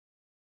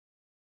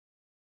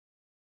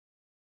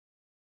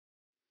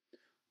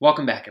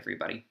Welcome back,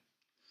 everybody.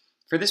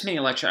 For this mini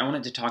lecture, I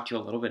wanted to talk to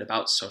you a little bit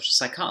about social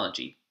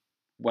psychology.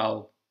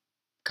 Well,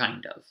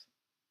 kind of.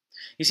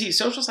 You see,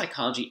 social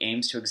psychology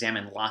aims to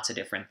examine lots of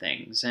different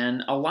things,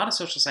 and a lot of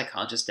social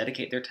psychologists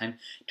dedicate their time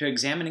to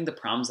examining the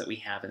problems that we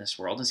have in this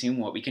world and seeing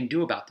what we can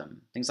do about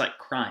them. Things like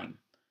crime,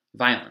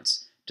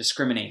 violence,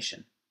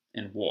 discrimination,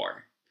 and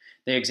war.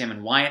 They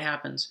examine why it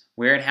happens,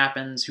 where it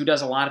happens, who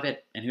does a lot of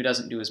it, and who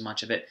doesn't do as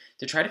much of it,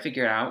 to try to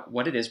figure out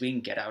what it is we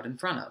can get out in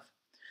front of.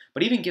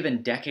 But even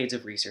given decades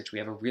of research, we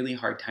have a really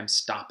hard time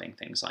stopping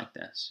things like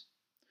this.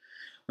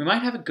 We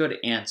might have a good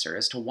answer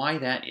as to why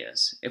that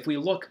is if we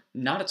look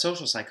not at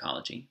social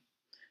psychology,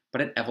 but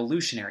at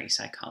evolutionary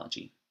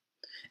psychology.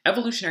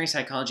 Evolutionary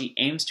psychology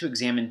aims to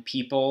examine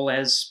people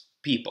as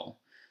people.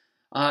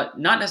 Not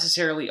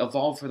necessarily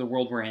evolve for the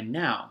world we're in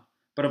now,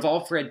 but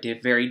evolve for a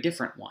very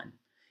different one.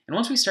 And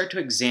once we start to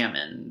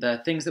examine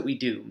the things that we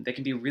do that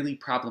can be really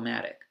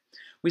problematic,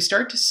 we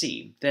start to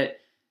see that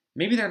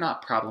maybe they're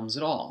not problems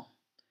at all.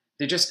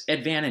 They're just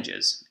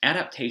advantages,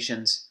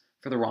 adaptations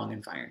for the wrong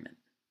environment.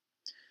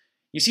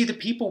 You see, the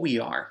people we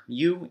are,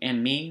 you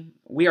and me,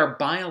 we are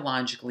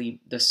biologically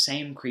the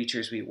same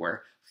creatures we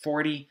were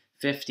 40,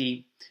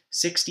 50,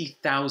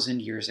 60,000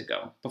 years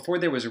ago, before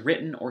there was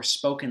written or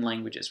spoken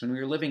languages, when we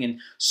were living in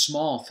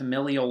small,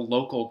 familial,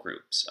 local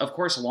groups. Of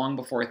course, long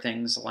before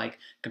things like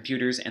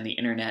computers and the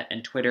internet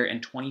and Twitter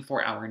and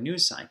 24-hour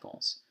news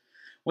cycles.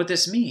 What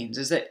this means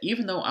is that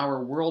even though our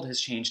world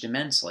has changed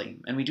immensely,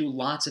 and we do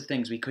lots of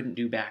things we couldn't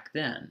do back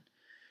then,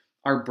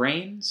 our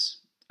brains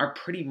are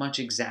pretty much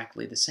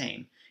exactly the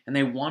same, and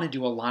they want to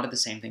do a lot of the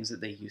same things that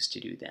they used to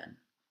do then.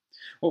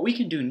 What we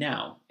can do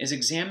now is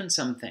examine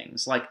some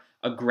things like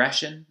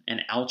aggression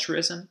and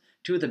altruism,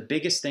 two of the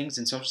biggest things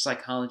in social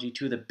psychology,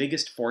 two of the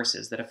biggest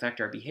forces that affect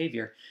our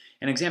behavior,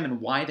 and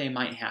examine why they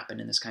might happen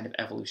in this kind of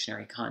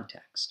evolutionary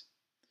context.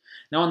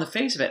 Now, on the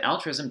face of it,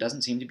 altruism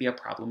doesn't seem to be a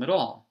problem at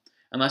all,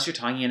 unless you're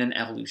talking in an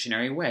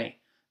evolutionary way.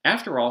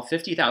 After all,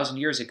 50,000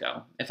 years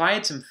ago, if I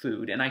had some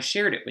food and I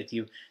shared it with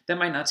you, that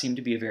might not seem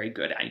to be a very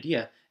good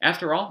idea.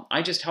 After all,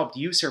 I just helped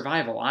you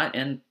survive a lot,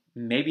 and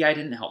maybe I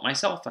didn't help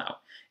myself out.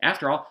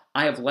 After all,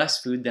 I have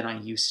less food than I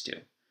used to.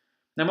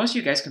 Now, most of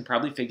you guys can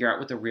probably figure out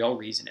what the real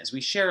reason is.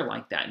 We share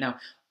like that. Now,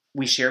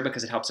 we share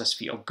because it helps us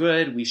feel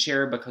good. We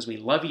share because we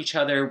love each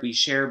other. We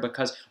share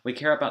because we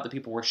care about the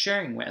people we're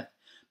sharing with.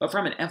 But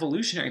from an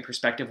evolutionary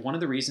perspective, one of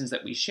the reasons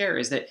that we share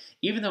is that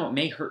even though it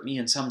may hurt me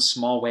in some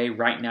small way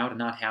right now to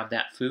not have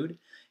that food,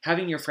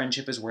 having your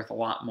friendship is worth a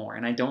lot more.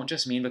 And I don't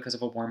just mean because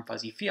of a warm,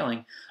 fuzzy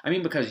feeling. I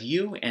mean because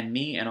you and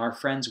me and our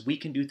friends, we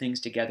can do things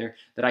together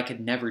that I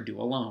could never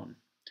do alone.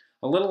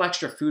 A little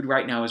extra food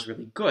right now is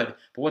really good,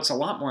 but what's a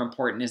lot more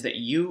important is that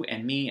you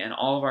and me and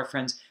all of our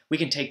friends, we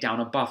can take down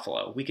a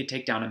buffalo, we could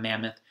take down a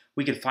mammoth,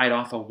 we could fight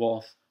off a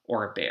wolf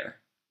or a bear.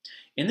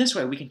 In this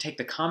way, we can take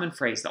the common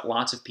phrase that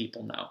lots of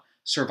people know,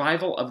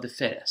 survival of the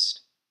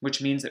fittest,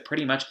 which means that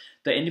pretty much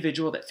the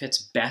individual that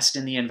fits best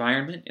in the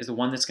environment is the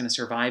one that's going to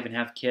survive and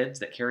have kids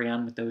that carry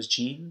on with those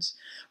genes.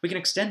 We can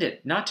extend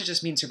it not to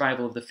just mean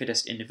survival of the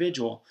fittest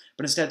individual,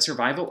 but instead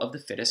survival of the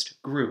fittest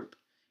group.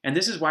 And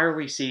this is why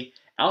we see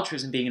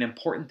altruism being an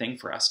important thing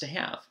for us to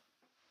have.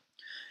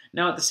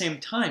 Now, at the same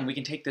time, we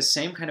can take this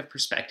same kind of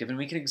perspective and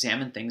we can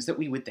examine things that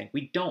we would think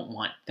we don't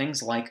want,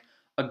 things like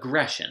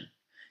aggression.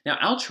 Now,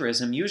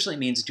 altruism usually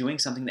means doing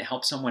something that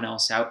helps someone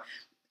else out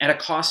at a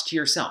cost to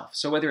yourself.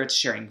 So whether it's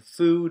sharing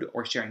food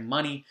or sharing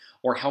money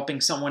or helping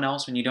someone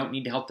else when you don't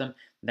need to help them,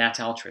 that's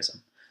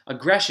altruism.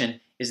 Aggression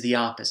is the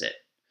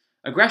opposite.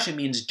 Aggression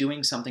means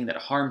doing something that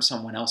harms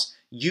someone else,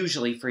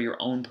 usually for your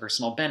own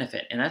personal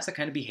benefit, and that's the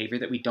kind of behavior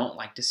that we don't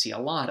like to see a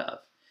lot of.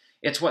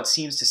 It's what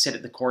seems to sit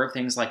at the core of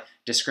things like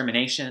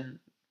discrimination,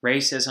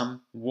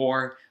 racism,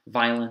 war,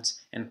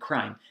 violence, and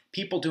crime.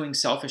 People doing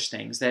selfish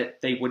things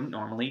that they wouldn't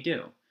normally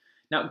do.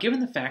 Now, given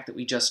the fact that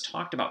we just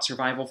talked about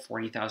survival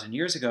 40,000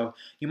 years ago,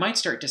 you might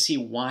start to see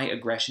why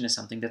aggression is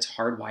something that's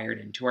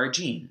hardwired into our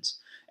genes.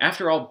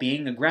 After all,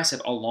 being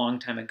aggressive a long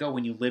time ago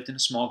when you lived in a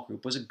small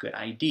group was a good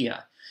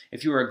idea.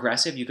 If you were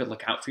aggressive, you could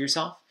look out for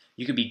yourself,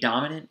 you could be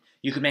dominant,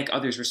 you could make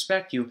others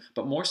respect you,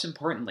 but most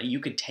importantly,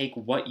 you could take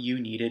what you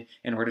needed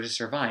in order to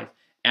survive.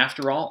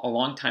 After all, a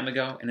long time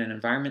ago, in an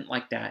environment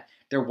like that,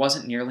 there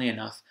wasn't nearly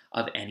enough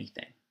of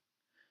anything.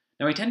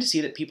 Now, we tend to see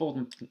that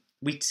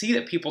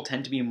people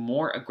tend to be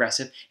more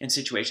aggressive in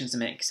situations that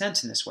make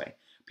sense in this way.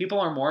 People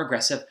are more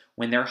aggressive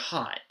when they're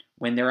hot,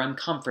 when they're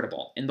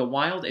uncomfortable. In the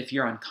wild, if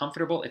you're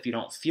uncomfortable, if you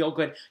don't feel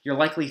good, you're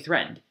likely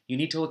threatened. You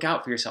need to look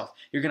out for yourself.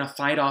 You're going to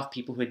fight off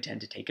people who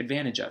tend to take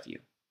advantage of you.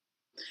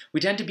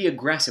 We tend to be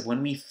aggressive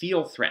when we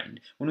feel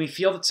threatened, when we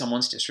feel that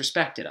someone's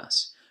disrespected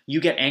us. You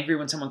get angry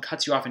when someone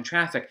cuts you off in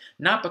traffic,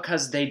 not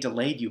because they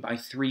delayed you by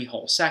 3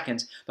 whole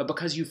seconds, but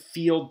because you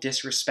feel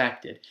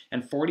disrespected.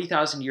 And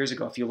 40,000 years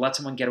ago, if you let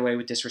someone get away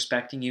with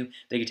disrespecting you,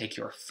 they could take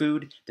your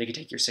food, they could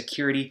take your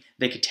security,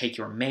 they could take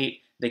your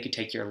mate, they could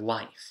take your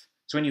life.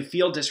 So when you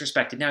feel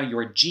disrespected now,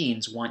 your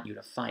genes want you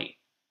to fight.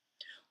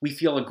 We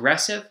feel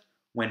aggressive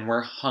when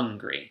we're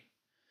hungry.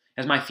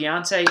 As my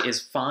fiance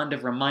is fond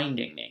of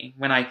reminding me,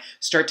 when I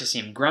start to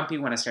seem grumpy,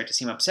 when I start to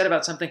seem upset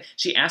about something,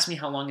 she asks me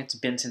how long it's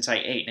been since I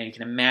ate. Now you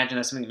can imagine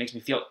that's something that makes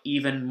me feel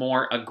even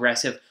more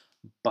aggressive,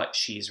 but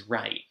she's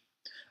right.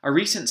 A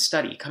recent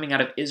study coming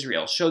out of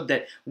Israel showed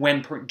that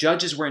when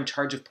judges were in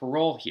charge of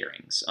parole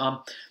hearings,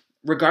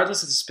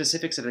 regardless of the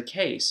specifics of the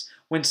case,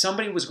 when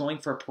somebody was going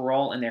for a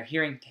parole and their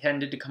hearing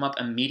tended to come up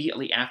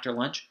immediately after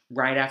lunch,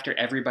 right after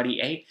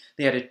everybody ate,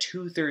 they had a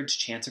 2/3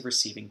 chance of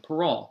receiving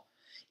parole.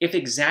 If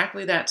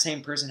exactly that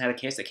same person had a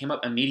case that came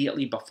up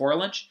immediately before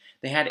lunch,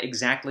 they had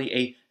exactly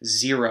a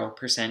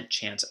 0%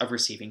 chance of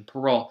receiving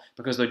parole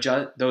because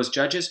those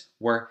judges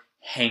were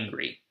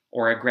hangry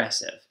or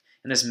aggressive.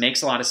 And this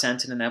makes a lot of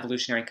sense in an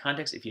evolutionary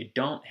context. If you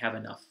don't have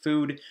enough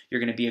food, you're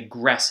going to be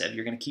aggressive.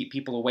 You're going to keep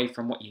people away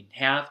from what you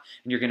have,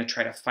 and you're going to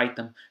try to fight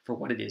them for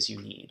what it is you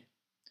need.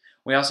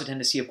 We also tend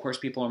to see, of course,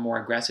 people are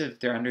more aggressive if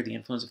they're under the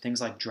influence of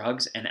things like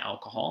drugs and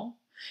alcohol.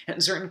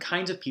 And certain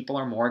kinds of people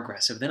are more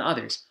aggressive than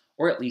others,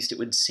 or at least it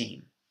would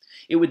seem.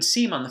 It would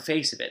seem on the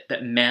face of it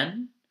that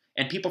men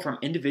and people from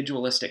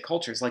individualistic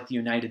cultures like the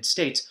United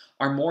States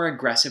are more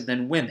aggressive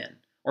than women,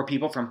 or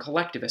people from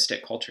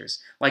collectivistic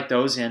cultures, like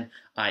those in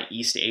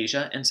East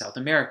Asia and South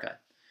America.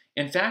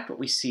 In fact, what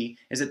we see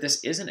is that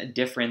this isn't a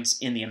difference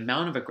in the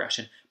amount of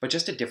aggression, but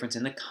just a difference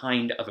in the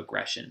kind of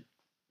aggression.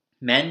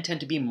 Men tend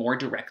to be more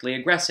directly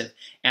aggressive,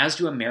 as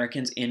do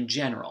Americans in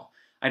general.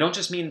 I don't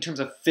just mean in terms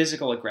of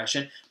physical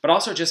aggression, but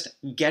also just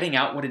getting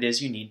out what it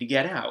is you need to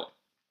get out.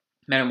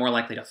 Men are more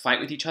likely to fight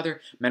with each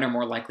other, men are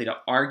more likely to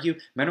argue,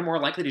 men are more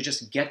likely to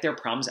just get their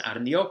problems out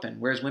in the open,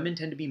 whereas women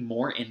tend to be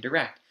more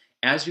indirect,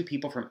 as do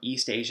people from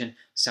East Asian,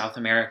 South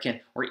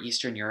American, or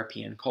Eastern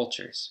European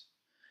cultures.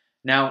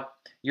 Now,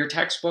 your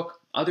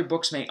textbook, other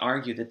books may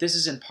argue that this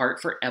is in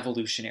part for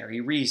evolutionary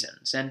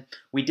reasons, and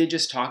we did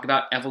just talk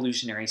about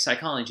evolutionary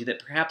psychology,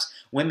 that perhaps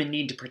women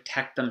need to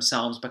protect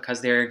themselves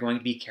because they're going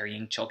to be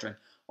carrying children,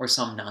 or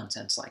some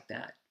nonsense like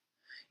that.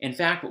 In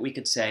fact, what we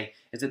could say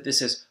is that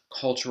this is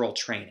cultural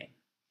training.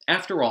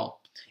 After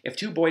all, if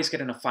two boys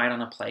get in a fight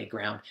on a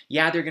playground,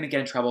 yeah, they're going to get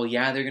in trouble,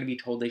 yeah, they're going to be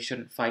told they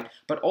shouldn't fight,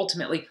 but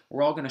ultimately,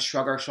 we're all going to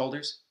shrug our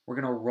shoulders, we're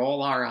going to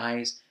roll our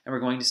eyes, and we're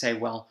going to say,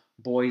 well,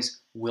 boys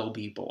will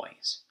be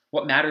boys.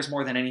 What matters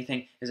more than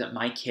anything is that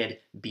my kid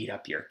beat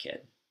up your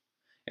kid.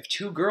 If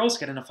two girls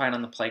get in a fight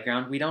on the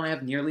playground, we don't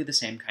have nearly the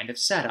same kind of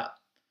setup.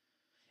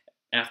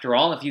 After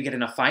all, if you get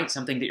in a fight,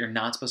 something that you're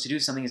not supposed to do,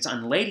 something that's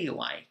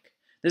unladylike,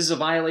 this is a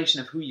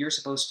violation of who you're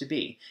supposed to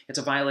be. It's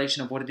a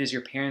violation of what it is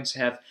your parents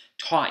have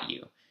taught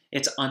you.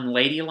 It's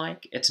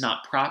unladylike, it's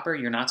not proper,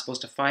 you're not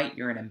supposed to fight,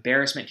 you're an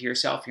embarrassment to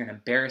yourself, you're an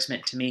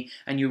embarrassment to me,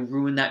 and you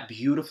ruin that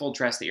beautiful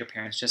dress that your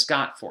parents just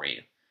got for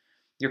you.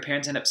 Your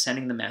parents end up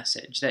sending the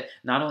message that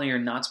not only you're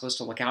not supposed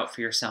to look out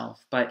for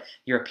yourself, but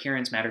your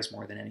appearance matters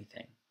more than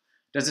anything.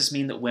 Does this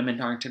mean that women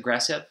aren't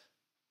aggressive?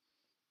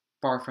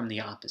 Far from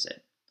the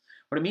opposite.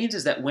 What it means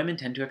is that women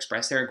tend to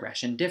express their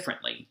aggression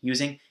differently,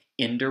 using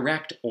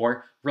indirect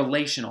or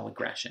relational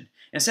aggression.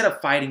 Instead of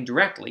fighting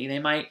directly, they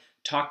might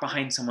talk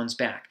behind someone's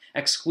back,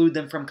 exclude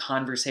them from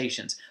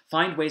conversations,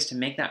 find ways to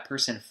make that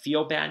person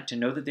feel bad, to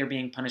know that they're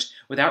being punished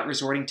without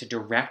resorting to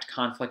direct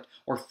conflict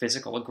or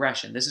physical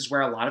aggression. This is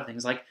where a lot of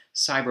things like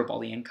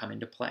cyberbullying come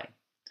into play.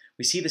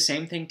 We see the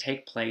same thing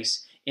take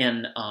place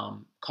in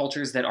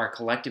cultures that are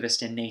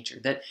collectivist in nature,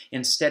 that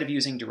instead of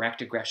using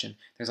direct aggression,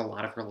 there's a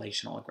lot of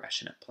relational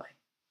aggression at play.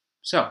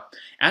 So,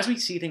 as we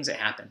see things that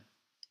happen,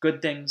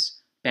 good things,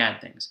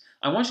 bad things,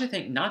 I want you to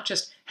think not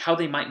just how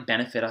they might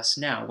benefit us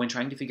now when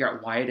trying to figure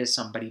out why it is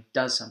somebody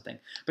does something,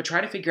 but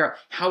try to figure out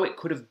how it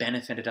could have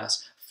benefited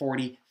us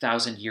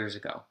 40,000 years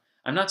ago.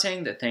 I'm not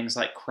saying that things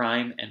like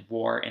crime and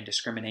war and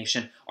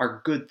discrimination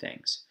are good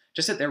things,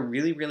 just that they're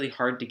really, really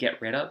hard to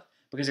get rid of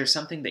because there's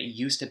something that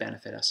used to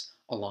benefit us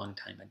a long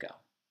time ago.